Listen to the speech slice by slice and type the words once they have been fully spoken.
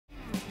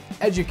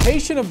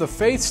Education of the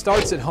faith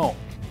starts at home,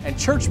 and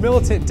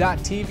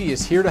ChurchMilitant.tv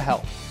is here to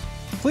help.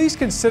 Please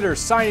consider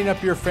signing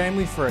up your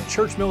family for a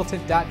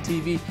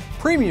ChurchMilitant.tv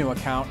premium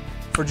account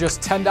for just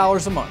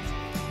 $10 a month.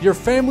 Your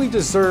family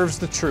deserves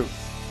the truth.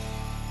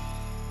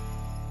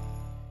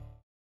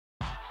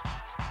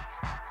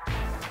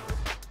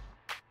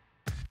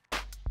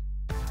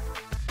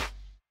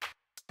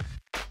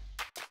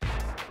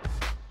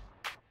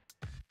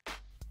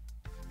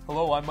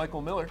 Hello, I'm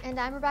Michael Miller. And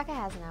I'm Rebecca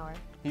Hasenauer.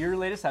 Here are your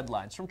latest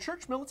headlines from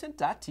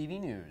ChurchMilitant.tv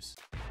News.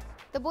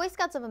 The Boy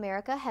Scouts of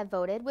America have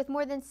voted, with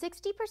more than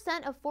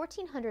 60% of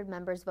 1,400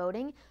 members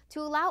voting,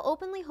 to allow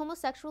openly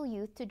homosexual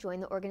youth to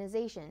join the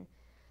organization.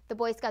 The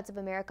Boy Scouts of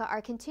America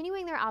are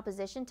continuing their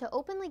opposition to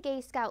openly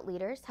gay scout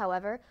leaders.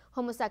 However,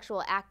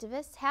 homosexual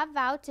activists have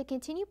vowed to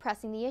continue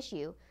pressing the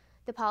issue.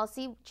 The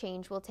policy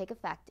change will take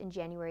effect in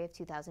January of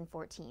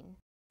 2014.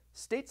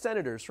 State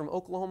senators from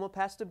Oklahoma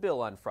passed a bill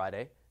on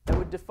Friday that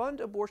would defund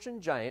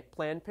abortion giant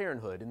Planned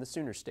Parenthood in the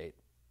Sooner State.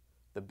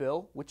 The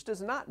bill, which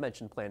does not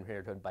mention Planned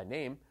Parenthood by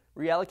name,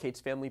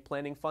 reallocates family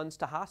planning funds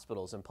to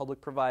hospitals and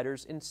public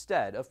providers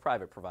instead of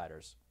private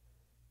providers.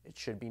 It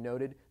should be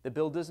noted, the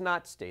bill does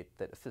not state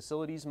that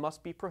facilities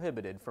must be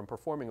prohibited from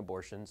performing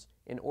abortions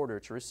in order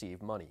to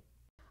receive money.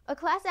 A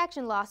class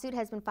action lawsuit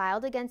has been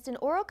filed against an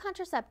oral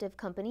contraceptive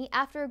company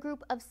after a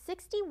group of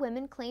 60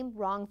 women claimed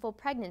wrongful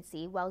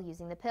pregnancy while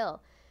using the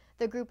pill.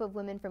 The group of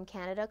women from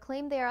Canada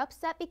claim they are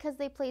upset because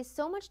they placed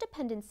so much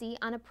dependency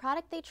on a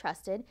product they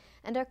trusted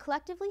and are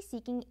collectively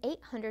seeking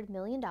 $800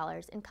 million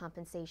in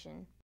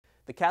compensation.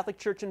 The Catholic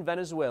Church in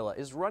Venezuela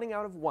is running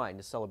out of wine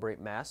to celebrate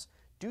Mass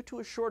due to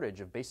a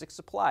shortage of basic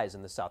supplies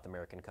in the South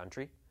American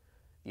country.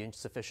 The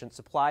insufficient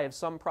supply of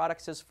some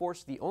products has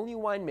forced the only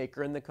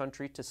winemaker in the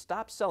country to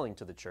stop selling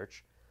to the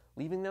church,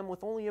 leaving them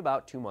with only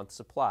about 2 months'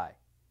 supply.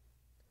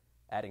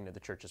 Adding to the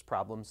church's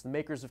problems, the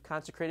makers of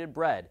consecrated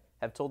bread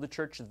have told the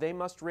church they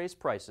must raise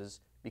prices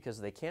because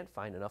they can't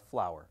find enough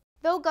flour.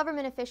 Though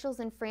government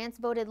officials in France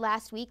voted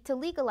last week to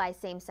legalize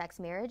same-sex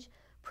marriage,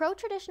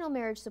 pro-traditional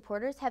marriage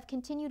supporters have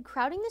continued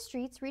crowding the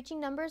streets, reaching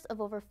numbers of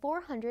over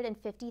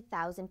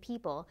 450,000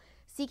 people,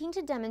 seeking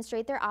to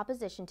demonstrate their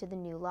opposition to the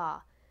new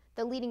law.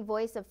 The leading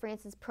voice of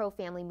France's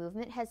pro-family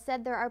movement has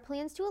said there are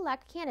plans to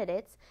elect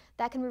candidates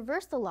that can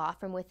reverse the law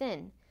from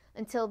within.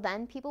 Until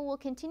then, people will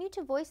continue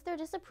to voice their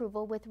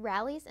disapproval with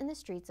rallies in the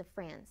streets of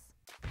France.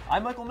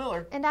 I'm Michael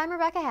Miller. And I'm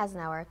Rebecca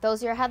Hasenauer.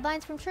 Those are your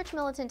headlines from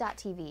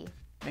ChurchMilitant.tv.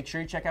 Make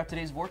sure you check out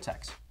today's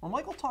Vortex, where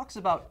Michael talks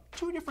about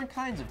 2 different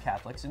kinds of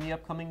Catholics in the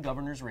upcoming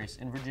governor's race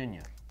in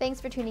Virginia.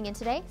 Thanks for tuning in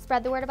today.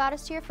 Spread the word about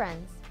us to your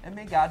friends. And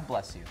may God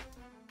bless you.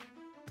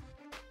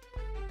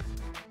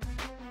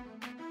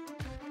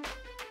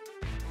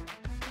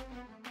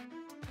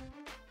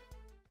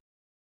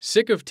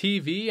 Sick of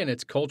TV and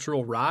its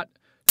cultural rot?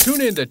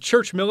 Tune in to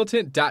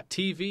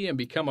ChurchMilitant.tv and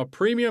become a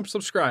premium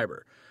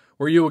subscriber,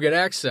 where you will get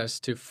access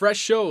to fresh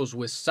shows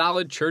with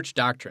solid church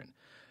doctrine.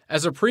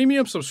 As a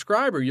premium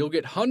subscriber, you'll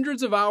get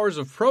hundreds of hours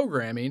of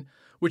programming,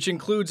 which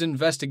includes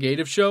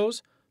investigative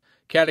shows,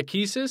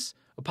 catechesis,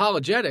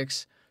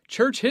 apologetics,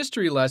 church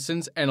history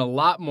lessons, and a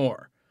lot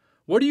more.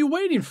 What are you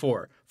waiting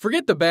for?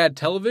 Forget the bad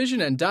television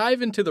and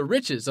dive into the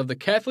riches of the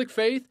Catholic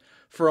faith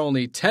for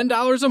only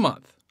 $10 a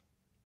month.